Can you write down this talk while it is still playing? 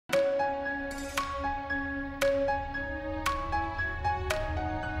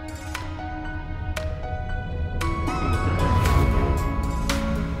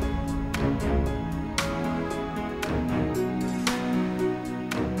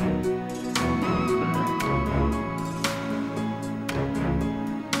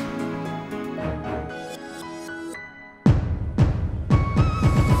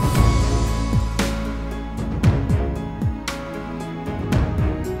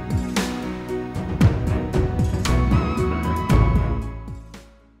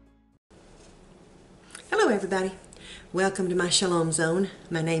everybody. Welcome to my Shalom Zone.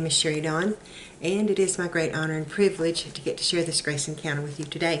 My name is Sherry Dawn, and it is my great honor and privilege to get to share this grace encounter with you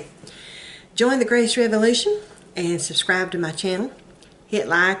today. Join the Grace Revolution and subscribe to my channel. Hit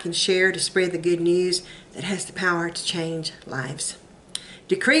like and share to spread the good news that has the power to change lives.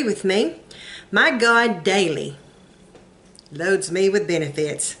 Decree with me, my God daily loads me with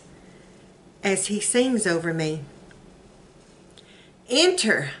benefits as He sings over me.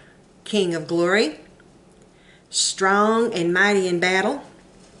 Enter, King of glory, strong and mighty in battle.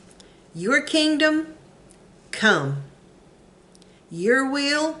 Your kingdom come. Your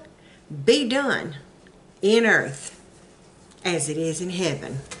will be done in earth as it is in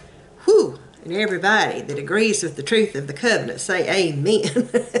heaven. Whew! And everybody that agrees with the truth of the covenant say amen.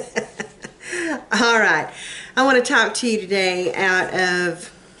 All right. I want to talk to you today out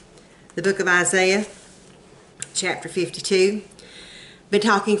of the book of Isaiah, chapter 52. Been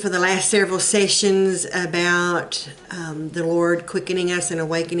talking for the last several sessions about the Lord quickening us and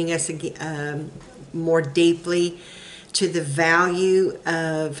awakening us more deeply to the value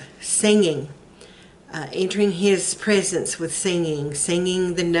of singing, entering His presence with singing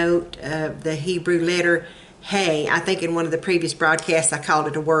the note of the Hebrew letter Hey. I think in one of the previous broadcasts I called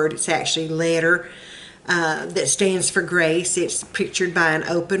it a word. It's actually letter that stands for grace. It's pictured by an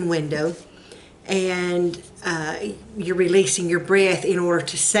open window. And you're releasing your breath in order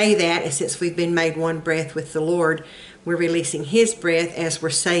to say that. And since we've been made one breath with the Lord, we're releasing His breath as we're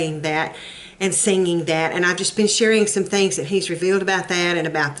saying that and singing that. And I've just been sharing some things that He's revealed about that and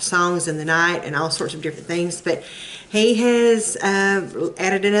about the songs in the night and all sorts of different things. But He has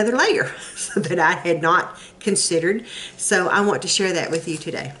added another layer that I had not considered. So I want to share that with you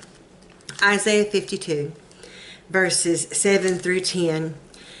today. Isaiah 52, verses 7 through 10.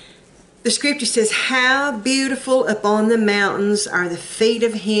 The scripture says, how beautiful upon the mountains are the feet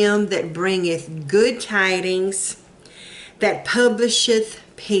of him that bringeth good tidings, that publisheth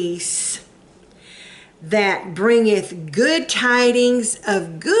peace, that bringeth good tidings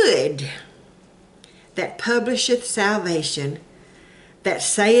of good, that publisheth salvation, that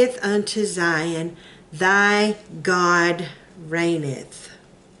saith unto Zion, thy God reigneth.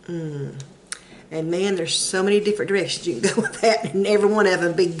 And man, there's so many different directions you can go with that, and every one of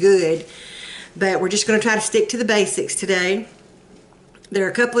them be good. But we're just going to try to stick to the basics today. There are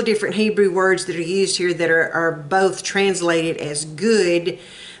a couple of different Hebrew words that are used here that are both translated as good,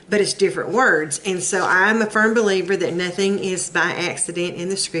 but it's different words. And so I'm a firm believer that nothing is by accident in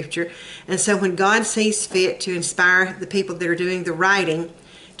the scripture. And so when God sees fit to inspire the people that are doing the writing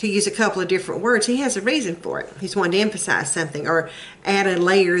to use a couple of different words, He has a reason for it. He's wanting to emphasize something or add a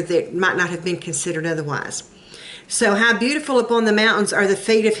layer that might not have been considered otherwise. So how beautiful upon the mountains are the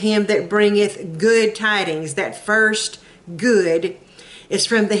feet of him that bringeth good tidings. That first good is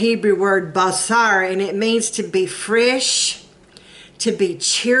from the Hebrew word basar, and it means to be fresh, to be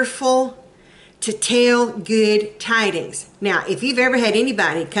cheerful, to tell good tidings. Now, if you've ever had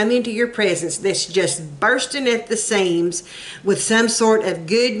anybody come into your presence that's just bursting at the seams with some sort of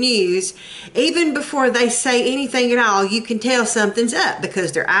good news, even before they say anything at all, you can tell something's up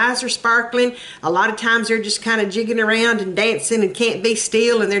because their eyes are sparkling. A lot of times they're just kind of jigging around and dancing and can't be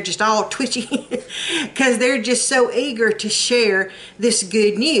still, and they're just all twitchy because they're just so eager to share this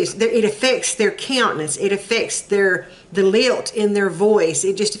good news. It affects their countenance. It affects the lilt in their voice.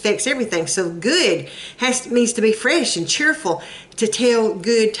 It just affects everything. So good means to be fresh and cheerful, to tell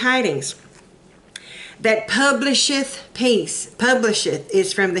good tidings. That publisheth peace. Publisheth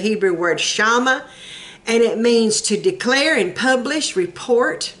is from the Hebrew word shama, and it means to declare and publish,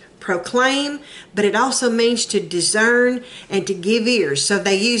 report, proclaim, but it also means to discern and to give ears. So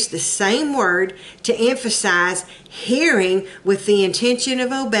they use the same word to emphasize hearing with the intention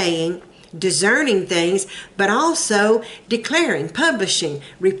of obeying, discerning things, but also declaring, publishing,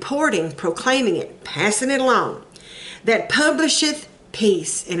 reporting, proclaiming it, passing it along. That publisheth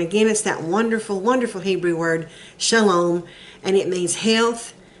peace. And again, it's that wonderful, wonderful Hebrew word, shalom, and it means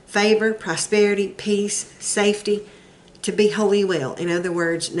health, favor, prosperity, peace, safety, to be wholly well. In other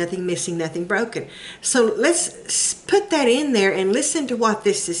words, nothing missing, nothing broken. So let's put that in there and listen to what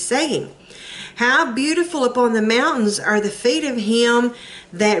this is saying. How beautiful upon the mountains are the feet of him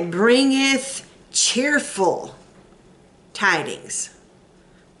that bringeth cheerful tidings.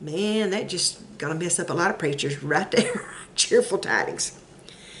 Man, that just gonna mess up a lot of preachers right there. Cheerful tidings.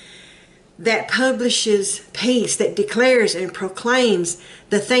 that publishes peace, that declares and proclaims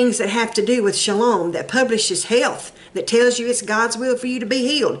the things that have to do with shalom, that publishes health, that tells you it's God's will for you to be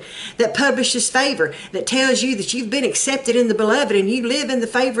healed, that publishes favor, that tells you that you've been accepted in the beloved and you live in the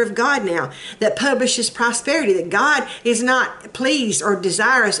favor of God now, that publishes prosperity, that God is not pleased or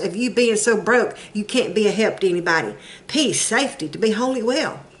desirous of you being so broke you can't be a help to anybody. Peace, safety, to be wholly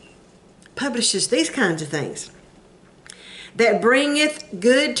well. Publishes these kinds of things. That bringeth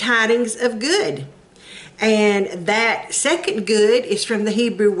good tidings of good. And that second good is from the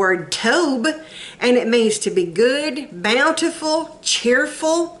Hebrew word tob, and it means to be good, bountiful,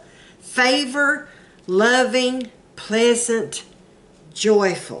 cheerful, favor, loving, pleasant,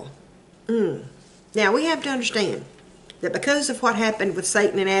 joyful. Now we have to understand that because of what happened with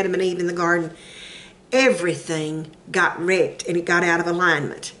Satan and Adam and Eve in the garden, everything got wrecked and it got out of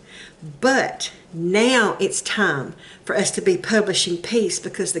alignment. But now it's time for us to be publishing peace,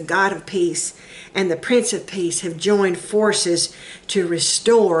 because the God of peace and the Prince of Peace have joined forces to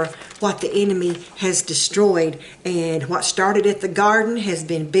restore what the enemy has destroyed. And what started at the garden has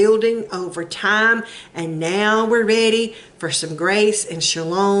been building over time, and now we're ready for some grace and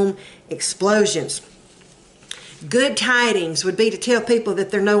shalom explosions. Good tidings would be to tell people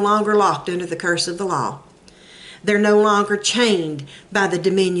that they're no longer locked under the curse of the law. They're no longer chained by the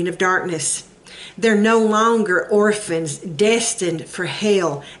dominion of darkness. They're no longer orphans destined for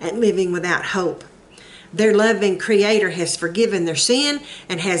hell and living without hope. Their loving Creator has forgiven their sin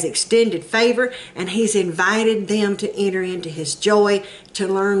and has extended favor, and He's invited them to enter into His joy, to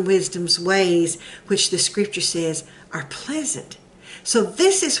learn wisdom's ways, which the Scripture says are pleasant. So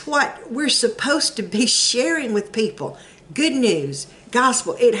this is what we're supposed to be sharing with people. Good news,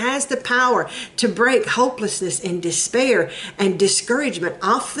 gospel. It has the power to break hopelessness and despair and discouragement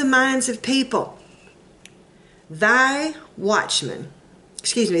off the minds of people. Thy Watchman,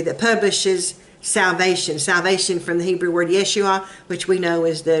 that publishes salvation. Salvation from the Hebrew word Yeshua, which we know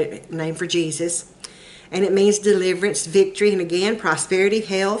is the name for Jesus. And it means deliverance, victory, and again, prosperity,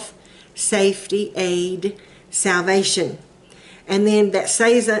 health, safety, aid, salvation. And then that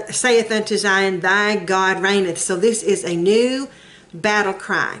saith unto Zion, thy God reigneth. So this is a new battle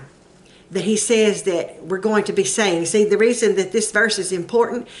cry that he says that we're going to be saying. See, the reason that this verse is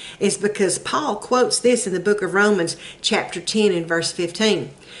important is because Paul quotes this in the book of Romans chapter 10 and verse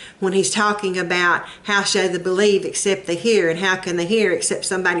 15. When he's talking about how shall they believe except they hear, and how can they hear except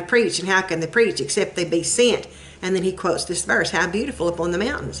somebody preach, and how can they preach except they be sent. And then he quotes this verse, how beautiful upon the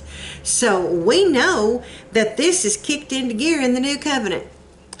mountains. So we know that this is kicked into gear in the new covenant.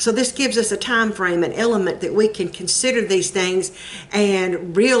 So this gives us a time frame, an element that we can consider these things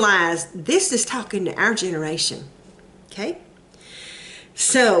and realize this is talking to our generation. Okay?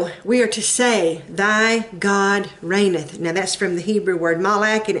 So we are to say, thy God reigneth. Now that's from the Hebrew word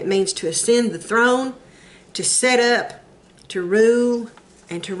malak, and it means to ascend the throne, to set up, to rule,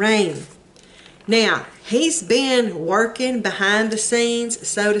 and to reign. Now, he's been working behind the scenes,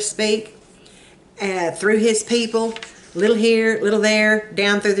 so to speak, through his people, little here, little there,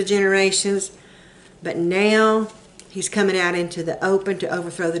 down through the generations. But now he's coming out into the open to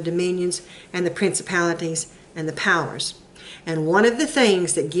overthrow the dominions and the principalities and the powers. And one of the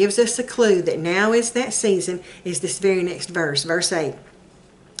things that gives us a clue that now is that season is this very next verse, verse 8.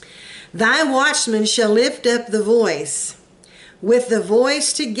 Thy watchmen shall lift up the voice. With the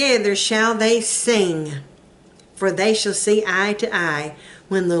voice together shall they sing, for they shall see eye to eye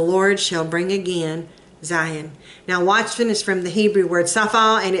when the Lord shall bring again Zion. Now, watchman is from the Hebrew word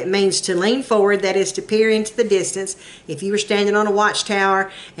saphah, and it means to lean forward, that is to peer into the distance. If you were standing on a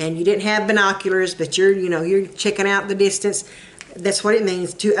watchtower and you didn't have binoculars, but you're checking out the distance, that's what it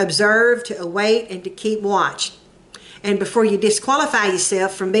means, to observe, to await, and to keep watch. And before you disqualify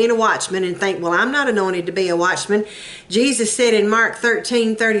yourself from being a watchman and think, well, I'm not anointed to be a watchman, Jesus said in Mark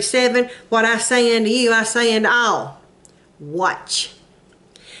 13:37, what I say unto you, I say unto all, watch.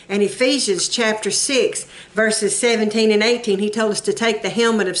 And Ephesians chapter 6, verses 17 and 18, he told us to take the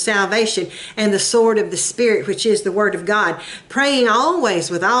helmet of salvation and the sword of the Spirit, which is the word of God, praying always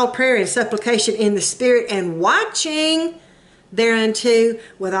with all prayer and supplication in the Spirit, and watching thereunto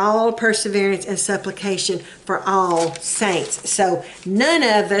with all perseverance and supplication for all saints. So none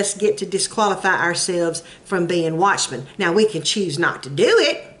of us get to disqualify ourselves from being watchmen. Now we can choose not to do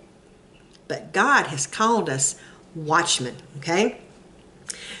it, but God has called us watchmen, okay?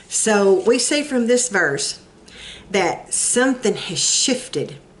 So we see from this verse that something has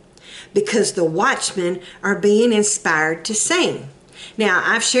shifted because the watchmen are being inspired to sing. Now,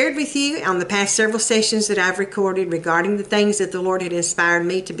 I've shared with you on the past several sessions that I've recorded regarding the things that the Lord had inspired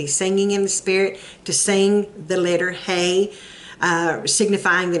me to be singing in the Spirit, to sing the letter Hey,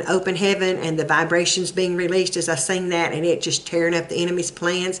 signifying an open heaven and the vibrations being released as I sing that, and it just tearing up the enemy's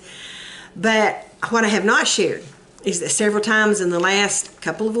plans. But what I have not shared is that several times in the last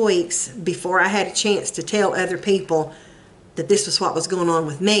couple of weeks, before I had a chance to tell other people that this was what was going on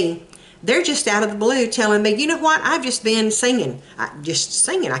with me, they're just out of the blue telling me, you know what, I've just been singing. Just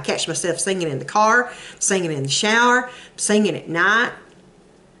singing. I catch myself singing in the car, singing in the shower, singing at night.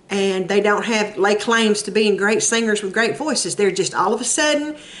 And they don't lay claims to being great singers with great voices. They're just all of a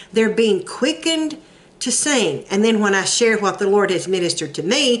sudden, they're being quickened to sing. And then when I share what the Lord has ministered to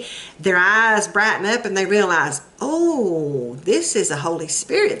me, their eyes brighten up and they realize, oh, this is a Holy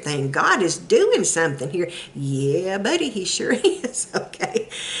Spirit thing. God is doing something here. Yeah, buddy, he sure is. Okay.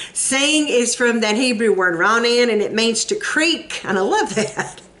 Sing is from that Hebrew word ronan, and it means to creak. And I love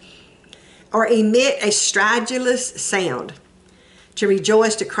that. Or emit a stridulous sound. To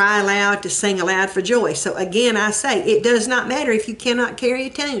rejoice, to cry aloud, to sing aloud for joy. So again, I say, it does not matter if you cannot carry a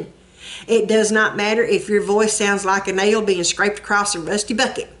tune. It does not matter if your voice sounds like a nail being scraped across a rusty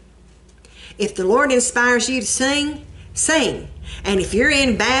bucket. If the Lord inspires you to sing, sing. And if you're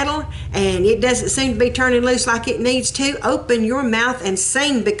in battle and it doesn't seem to be turning loose like it needs to, open your mouth and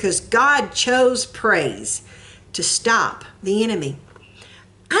sing, because God chose praise to stop the enemy.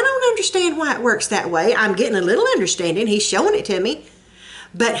 I don't understand why it works that way. I'm getting a little understanding. He's showing it to me.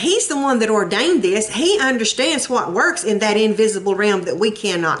 But he's the one that ordained this. He understands what works in that invisible realm that we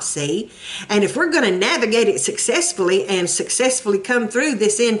cannot see. And if we're going to navigate it successfully and successfully come through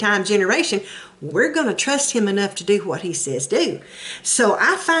this end time generation, we're going to trust him enough to do what he says do. So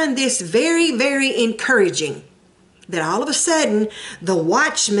I find this very, very encouraging that all of a sudden the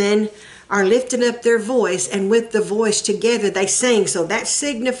watchmen are lifting up their voice, and with the voice together they sing. So that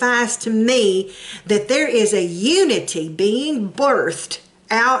signifies to me that there is a unity being birthed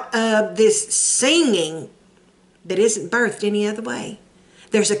out of this singing that isn't birthed any other way.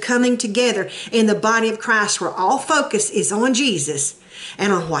 There's a coming together in the body of Christ where all focus is on Jesus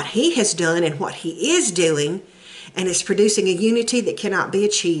and on what he has done and what he is doing, and it's producing a unity that cannot be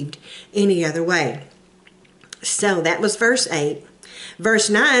achieved any other way. So that was verse 8. Verse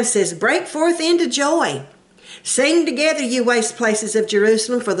 9 says, break forth into joy. Sing together, you waste places of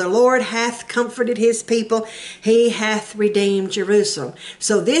Jerusalem, for the Lord hath comforted his people. He hath redeemed Jerusalem.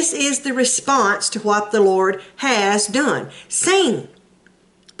 So this is the response to what the Lord has done. Sing.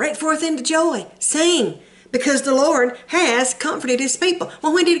 Break forth into joy. Sing. Because the Lord has comforted his people.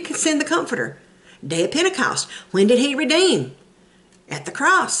 Well, when did he send the Comforter? Day of Pentecost. When did he redeem? At the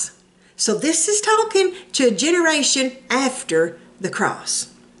cross. So this is talking to a generation after the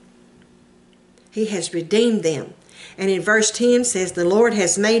cross. He has redeemed them. And in verse 10 says, the Lord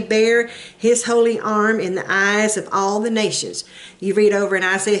has made bare his holy arm in the eyes of all the nations. You read over in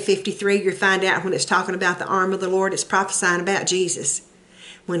Isaiah 53, you'll find out when it's talking about the arm of the Lord, it's prophesying about Jesus.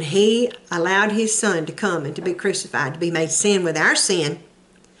 When he allowed his son to come and to be crucified, to be made sin with our sin,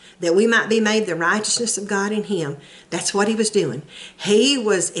 that we might be made the righteousness of God in him. That's what he was doing. He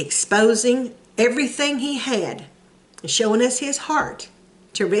was exposing everything he had and showing us his heart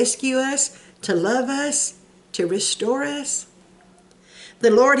to rescue us, to love us, to restore us. The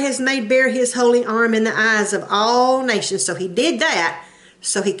Lord has made bare his holy arm in the eyes of all nations. So he did that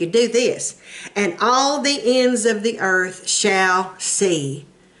so he could do this. And all the ends of the earth shall see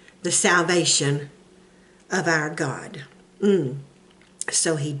the salvation of our God.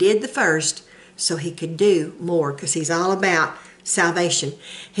 So he did the first so he could do more, because he's all about salvation.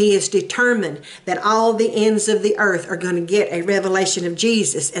 He is determined that all the ends of the earth are going to get a revelation of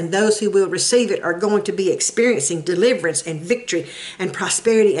Jesus, and those who will receive it are going to be experiencing deliverance and victory and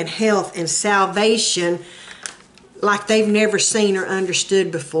prosperity and health and salvation like they've never seen or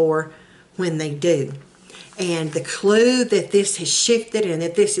understood before when they do. And the clue that this has shifted and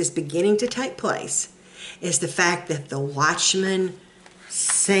that this is beginning to take place is the fact that the watchmen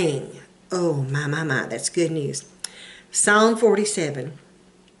sing. Oh, my, that's good news. Psalm 47.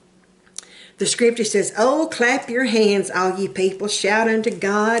 The scripture says, oh, clap your hands, all ye people. Shout unto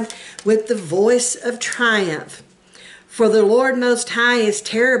God with the voice of triumph. For the Lord Most High is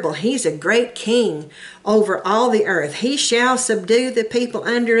terrible. He's a great king over all the earth. He shall subdue the people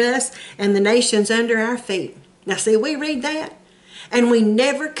under us and the nations under our feet. Now see, we read that and we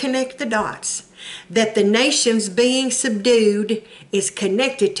never connect the dots. That the nations being subdued is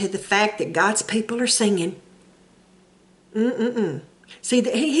connected to the fact that God's people are singing. See,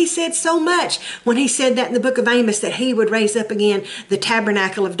 he said so much when he said that in the book of Amos, that he would raise up again the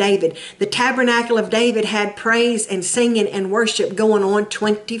tabernacle of David. The tabernacle of David had praise and singing and worship going on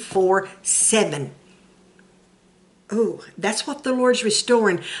 24/7. Oh, that's what the Lord's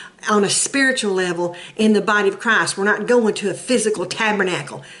restoring on a spiritual level in the body of Christ. We're not going to a physical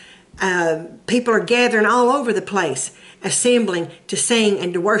tabernacle. People are gathering all over the place, assembling to sing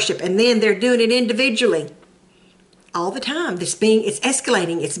and to worship, and then they're doing it individually all the time. It's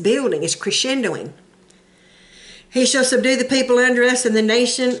escalating, it's building, it's crescendoing. He shall subdue the people under us and the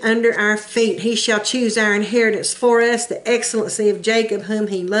nation under our feet. He shall choose our inheritance for us, the excellency of Jacob, whom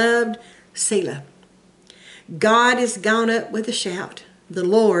he loved. Selah. God is gone up with a shout, the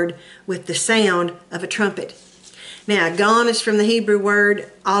Lord with the sound of a trumpet. Now, gone is from the Hebrew word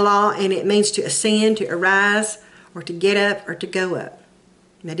Allah, and it means to ascend, to arise, or to get up, or to go up.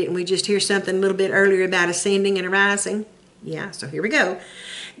 Now, didn't we just hear something a little bit earlier about ascending and arising? Yeah, so here we go.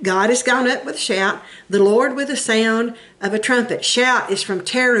 God is gone up with a shout, the Lord with the sound of a trumpet. Shout is from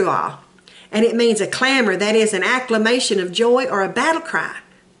teruah, and it means a clamor, that is an acclamation of joy or a battle cry.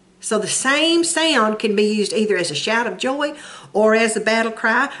 So the same sound can be used either as a shout of joy or as a battle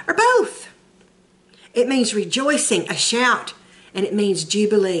cry, or both. It means rejoicing, a shout, and it means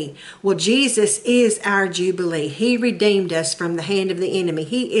jubilee. Well, Jesus is our jubilee. He redeemed us from the hand of the enemy.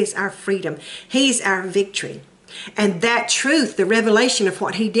 He is our freedom. He's our victory. And that truth, the revelation of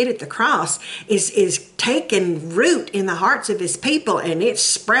what he did at the cross, is taking root in the hearts of his people, and it's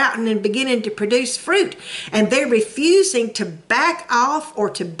sprouting and beginning to produce fruit. And they're refusing to back off or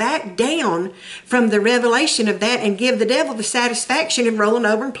to back down from the revelation of that and give the devil the satisfaction of rolling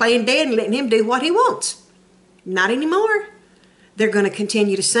over and playing dead and letting him do what he wants. Not anymore. They're going to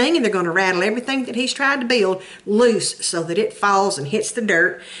continue to sing, and they're going to rattle everything that he's tried to build loose so that it falls and hits the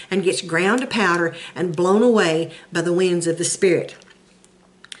dirt and gets ground to powder and blown away by the winds of the Spirit.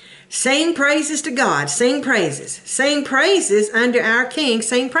 Sing praises to God. Sing praises. Sing praises unto our King.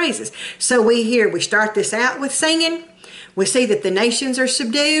 Sing praises. So we start this out with singing. We see that the nations are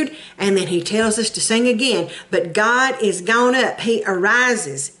subdued, and then he tells us to sing again. But God is gone up. He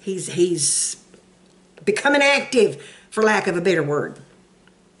arises. He's becoming active, for lack of a better word.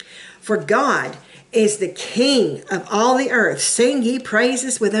 For God is the King of all the earth. Sing ye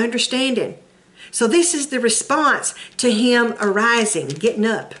praises with understanding. So this is the response to him arising, getting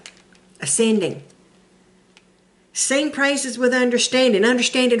up, ascending. Sing praises with understanding.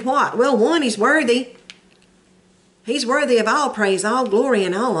 Understanding what? Well, one, he's worthy. He's worthy of all praise, all glory,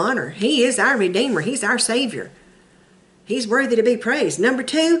 and all honor. He is our Redeemer. He's our Savior. He's worthy to be praised. Number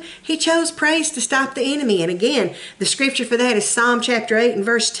two, he chose praise to stop the enemy. And again, the scripture for that is Psalm chapter 8 and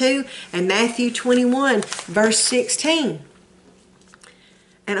verse 2 and Matthew 21 verse 16.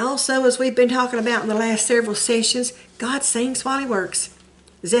 And also, as we've been talking about in the last several sessions, God sings while he works.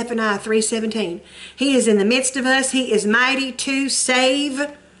 Zephaniah 3:17. He is in the midst of us. He is mighty to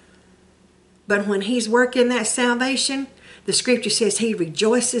save. But when he's working that salvation, the scripture says he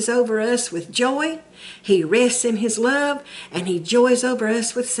rejoices over us with joy. He rests in his love, and he joys over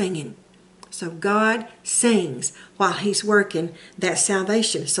us with singing. So God sings while he's working that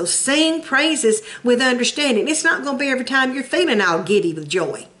salvation. So sing praises with understanding. It's not going to be every time you're feeling all giddy with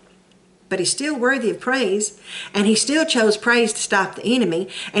joy. But he's still worthy of praise, and he still chose praise to stop the enemy.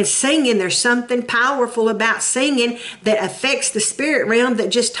 And singing, there's something powerful about singing that affects the spirit realm that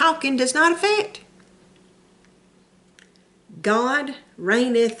just talking does not affect. God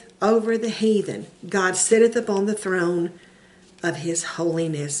reigneth over the heathen. God sitteth upon the throne of his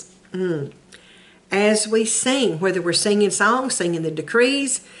holiness. As we sing, whether we're singing songs, singing the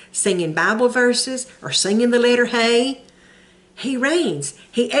decrees, singing Bible verses, or singing the letter Hey, he reigns.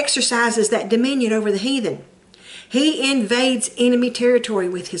 He exercises that dominion over the heathen. He invades enemy territory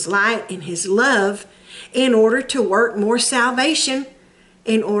with his light and his love in order to work more salvation,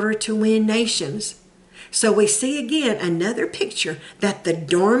 in order to win nations. So we see again another picture that the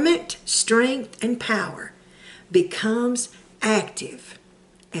dormant strength and power becomes active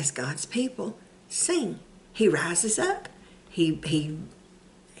as God's people sing. He rises up. He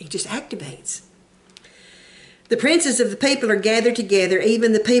just activates. The princes of the people are gathered together,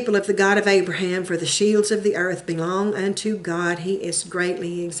 even the people of the God of Abraham, for the shields of the earth belong unto God. He is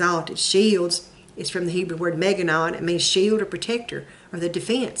greatly exalted. Shields is from the Hebrew word meganon. It means shield or protector or the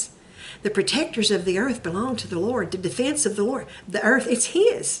defense. The protectors of the earth belong to the Lord. The defense of the Lord, the earth, it's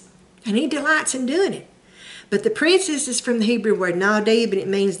his. And he delights in doing it. But the princes is from the Hebrew word nadib, and it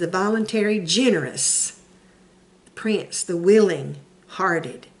means the voluntary, generous. The prince, the willing,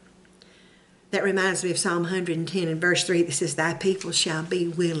 hearted. That reminds me of Psalm 110 and verse 3 that says, thy people shall be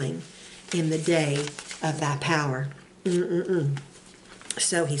willing in the day of thy power.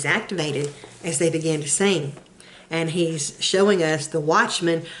 So he's activated as they begin to sing. And he's showing us the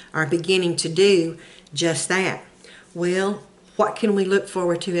watchmen are beginning to do just that. Well, what can we look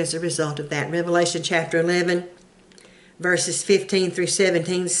forward to as a result of that? Revelation chapter 11 verses 15 through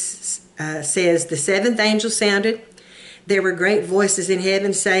 17 says, the seventh angel sounded. There were great voices in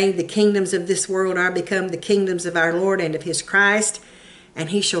heaven saying, the kingdoms of this world are become the kingdoms of our Lord and of his Christ, and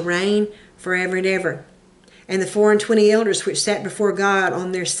he shall reign forever and ever. And the 24 elders which sat before God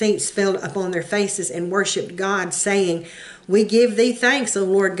on their seats fell upon their faces and worshipped God, saying, we give thee thanks, O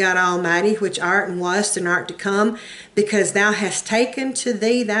Lord God Almighty, which art and wast and art to come, because thou hast taken to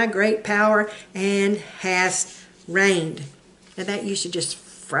thee thy great power and hast reigned. Now that used to just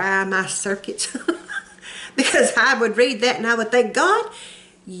fry my circuits. Because I would read that and I would think, God,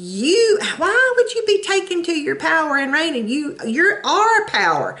 why would you be taken to your power and reigning? You're our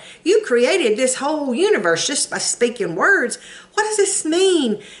power. You created this whole universe just by speaking words. What does this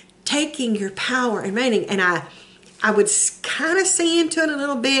mean, taking your power and reigning? And I would kind of see into it a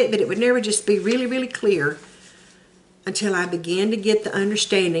little bit, but it would never just be really, really clear until I began to get the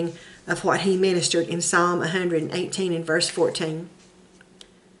understanding of what he ministered in Psalm 118 and verse 14.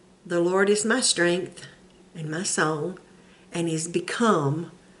 The Lord is my strength and my song, and is become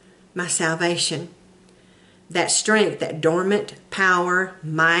my salvation. That strength, that dormant power,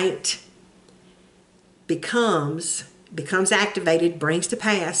 might, becomes activated, brings to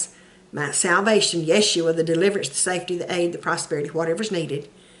pass my salvation, Yeshua, the deliverance, the safety, the aid, the prosperity, whatever's needed.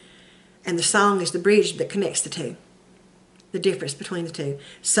 And the song is the bridge that connects the two, the difference between the two.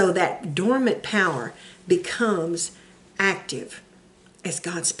 So that dormant power becomes active as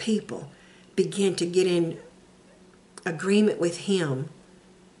God's people begin to get in agreement with him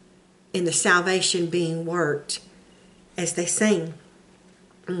in the salvation being worked as they sing.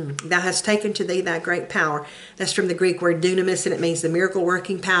 Thou hast taken to thee thy great power. That's from the Greek word dunamis, and it means the miracle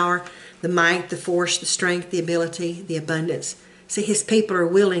working power, the might, the force, the strength, the ability, the abundance. See, his people are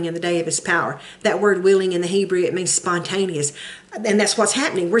willing in the day of his power. That word willing in the Hebrew, it means spontaneous. And that's what's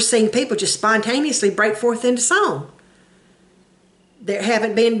happening. We're seeing people just spontaneously break forth into song. They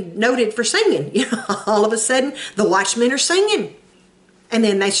haven't been noted for singing. All of a sudden, the Watchmen are singing. And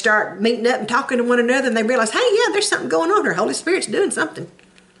then they start meeting up and talking to one another, and they realize, hey, yeah, there's something going on here. Holy Spirit's doing something.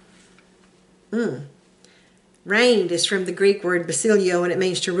 Reigned is from the Greek word basilio, and it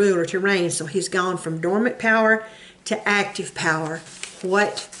means to rule or to reign. So he's gone from dormant power to active power.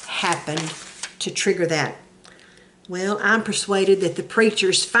 What happened to trigger that? Well, I'm persuaded that the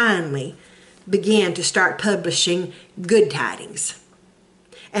preachers finally began to start publishing good tidings.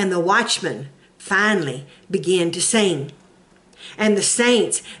 And the watchmen finally began to sing. And the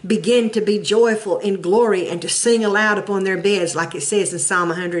saints begin to be joyful in glory and to sing aloud upon their beds, like it says in Psalm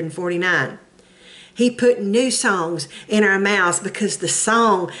 149. He put new songs in our mouths because the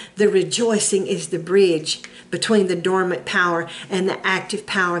song, the rejoicing, is the bridge between the dormant power and the active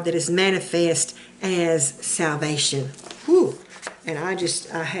power that is manifest as salvation. Whew. And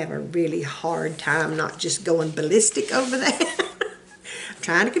I have a really hard time not just going ballistic over that. I'm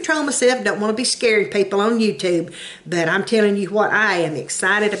trying to control myself. Don't want to be scaring people on YouTube. But I'm telling you what, I am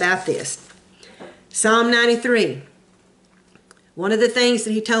excited about this. Psalm 93. One of the things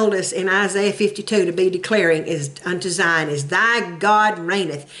that he told us in Isaiah 52 to be declaring is unto Zion is, thy God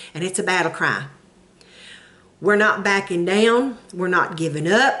reigneth. And it's a battle cry. We're not backing down. We're not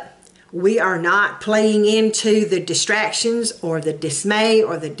giving up. We are not playing into the distractions or the dismay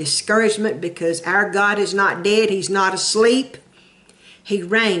or the discouragement, because our God is not dead. He's not asleep. He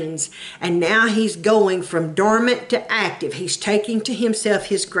reigns, and now he's going from dormant to active. He's taking to himself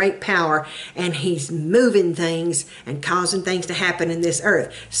his great power, and he's moving things and causing things to happen in this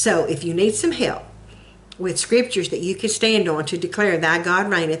earth. So if you need some help with scriptures that you can stand on to declare thy God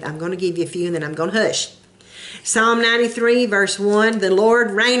reigneth, I'm going to give you a few and then I'm going to hush. Psalm 93 verse 1, the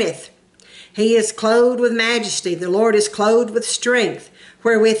Lord reigneth. He is clothed with majesty. The Lord is clothed with strength,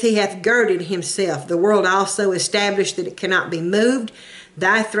 wherewith he hath girded himself. The world also established that it cannot be moved.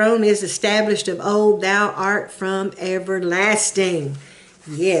 Thy throne is established of old. Thou art from everlasting.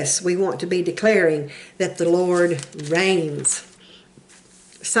 Yes, we want to be declaring that the Lord reigns.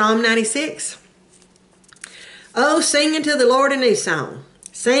 Psalm 96. Oh, sing unto the Lord a new song.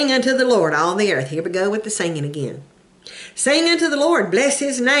 Sing unto the Lord all the earth. Here we go with the singing again. Sing unto the Lord, bless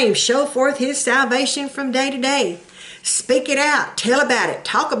his name, show forth his salvation from day to day. Speak it out, tell about it,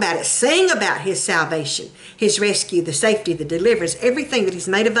 talk about it, sing about his salvation, his rescue, the safety, the deliverance, everything that he's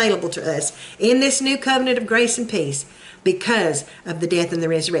made available to us in this new covenant of grace and peace because of the death and the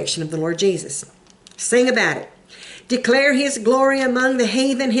resurrection of the Lord Jesus. Sing about it. Declare his glory among the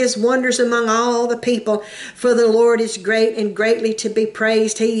heathen, his wonders among all the people. For the Lord is great and greatly to be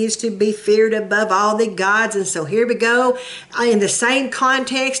praised. He is to be feared above all the gods. And so here we go in the same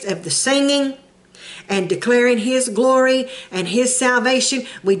context of the singing and declaring his glory and his salvation.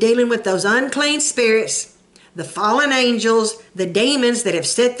 We're dealing with those unclean spirits, the fallen angels, the demons that have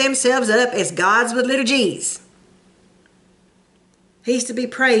set themselves up as gods with little g's. He's to be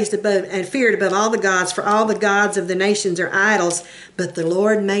praised above and feared above all the gods, for all the gods of the nations are idols, but the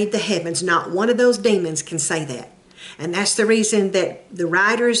Lord made the heavens. Not one of those demons can say that. And that's the reason that the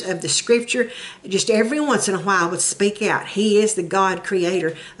writers of the scripture just every once in a while would speak out. He is the God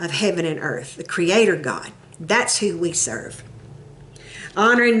creator of heaven and earth, the creator God. That's who we serve.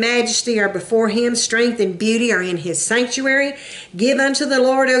 Honor and majesty are before him. Strength and beauty are in his sanctuary. Give unto the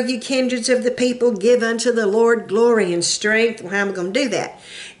Lord, O you kindreds of the people. Give unto the Lord glory and strength. Well, how am I going to do that?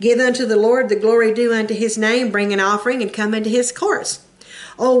 Give unto the Lord the glory due unto his name. Bring an offering and come into his courts.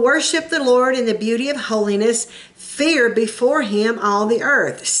 O worship the Lord in the beauty of holiness. Fear before him all the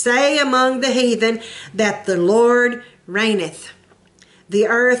earth. Say among the heathen that the Lord reigneth. The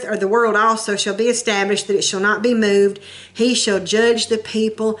earth or the world also shall be established, that it shall not be moved. He shall judge the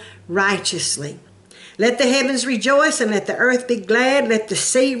people righteously. Let the heavens rejoice, and let the earth be glad. Let the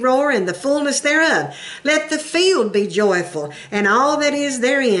sea roar, and the fullness thereof. Let the field be joyful, and all that is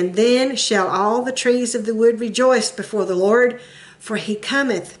therein. Then shall all the trees of the wood rejoice before the Lord, for he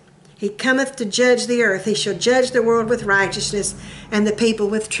cometh. He cometh to judge the earth. He shall judge the world with righteousness, and the people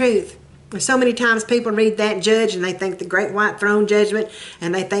with truth. So many times people read that judge and they think the great white throne judgment,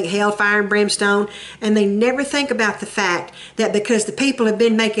 and they think hellfire and brimstone, and they never think about the fact that because the people have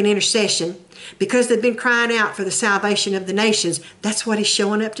been making intercession, because they've been crying out for the salvation of the nations, that's what he's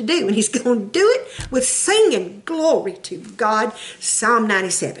showing up to do. And he's going to do it with singing. Glory to God. Psalm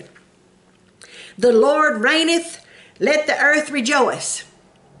 97. The Lord reigneth, let the earth rejoice.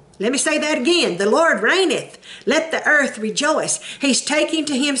 Let me say that again. The Lord reigneth. Let the earth rejoice. He's taking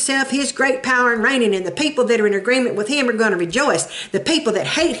to himself his great power and reigning, and the people that are in agreement with him are going to rejoice. The people that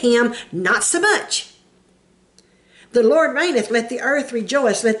hate him, not so much. The Lord reigneth. Let the earth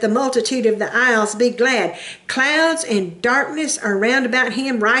rejoice. Let the multitude of the isles be glad. Clouds and darkness are round about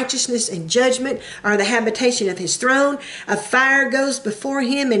him. Righteousness and judgment are the habitation of his throne. A fire goes before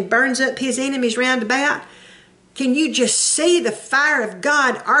him and burns up his enemies round about. Can you just see the fire of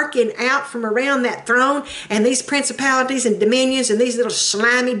God arcing out from around that throne, and these principalities and dominions and these little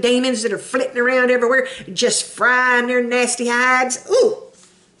slimy demons that are flitting around everywhere, just frying their nasty hides? Ooh!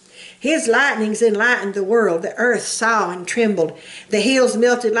 His lightnings enlightened the world. The earth saw and trembled. The hills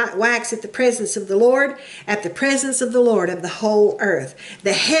melted like wax at the presence of the Lord, at the presence of the Lord of the whole earth.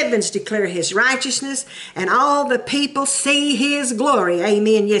 The heavens declare his righteousness, and all the people see his glory.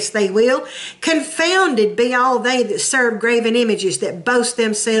 Amen. Yes, they will. Confounded be all they that serve graven images, that boast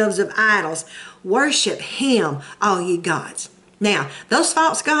themselves of idols. Worship him, all ye gods. Now, those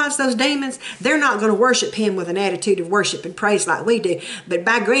false gods, those demons, they're not going to worship him with an attitude of worship and praise like we do. But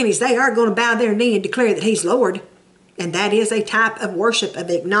by grannies, they are going to bow their knee and declare that he's Lord. And that is a type of worship, of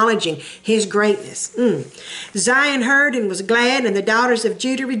acknowledging his greatness. Zion heard and was glad, and the daughters of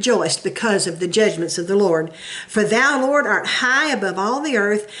Judah rejoiced because of the judgments of the Lord. For thou, Lord, art high above all the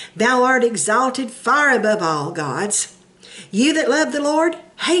earth. Thou art exalted far above all gods. You that love the Lord,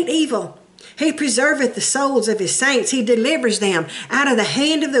 hate evil. He preserveth the souls of his saints. He delivers them out of the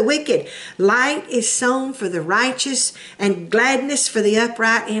hand of the wicked. Light is sown for the righteous, and gladness for the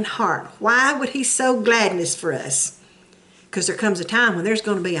upright in heart. Why would he sow gladness for us? Because there comes a time when there's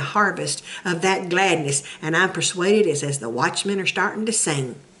going to be a harvest of that gladness. And I'm persuaded it's as the watchmen are starting to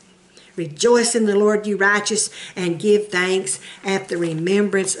sing. Rejoice in the Lord, you righteous, and give thanks at the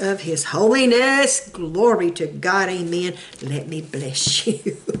remembrance of his holiness. Glory to God. Amen. Let me bless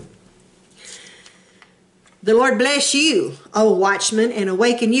you. The Lord bless you, O watchman, and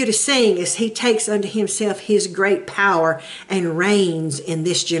awaken you to sing as he takes unto himself his great power and reigns in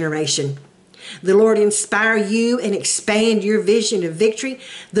this generation. The Lord inspire you and expand your vision of victory.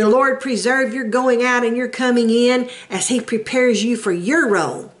 The Lord preserve your going out and your coming in as he prepares you for your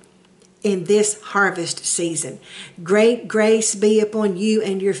role in this harvest season. Great grace be upon you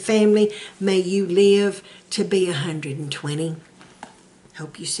and your family. May you live to be 120.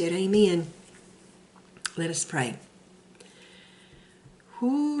 Hope you said amen. Let us pray.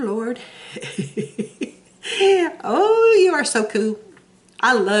 Ooh, Lord. Oh, you are so cool.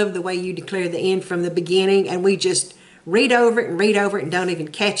 I love the way you declare the end from the beginning, and we just read over it and don't even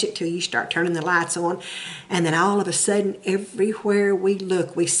catch it till you start turning the lights on. And then all of a sudden, everywhere we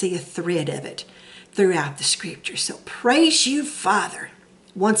look, we see a thread of it throughout the scripture. So praise you, Father,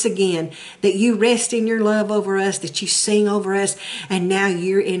 once again, that you rest in your love over us, that you sing over us, and now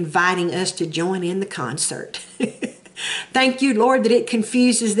you're inviting us to join in the concert. Thank you, Lord, that it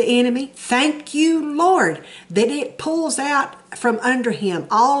confuses the enemy. Thank you, Lord, that it pulls out from under him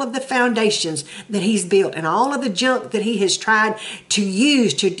all of the foundations that he's built and all of the junk that he has tried to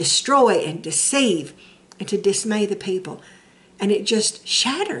use to destroy and deceive and to dismay the people. And it just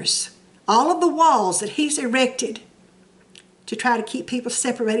shatters all of the walls that he's erected to try to keep people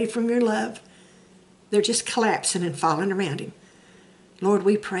separated from your love. They're just collapsing and falling around him. Lord,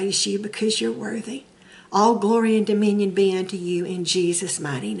 we praise you because you're worthy. All glory and dominion be unto you in Jesus'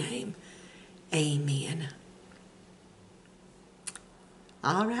 mighty name. Amen.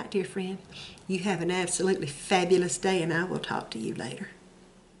 All right, dear friend. You have an absolutely fabulous day, and I will talk to you later.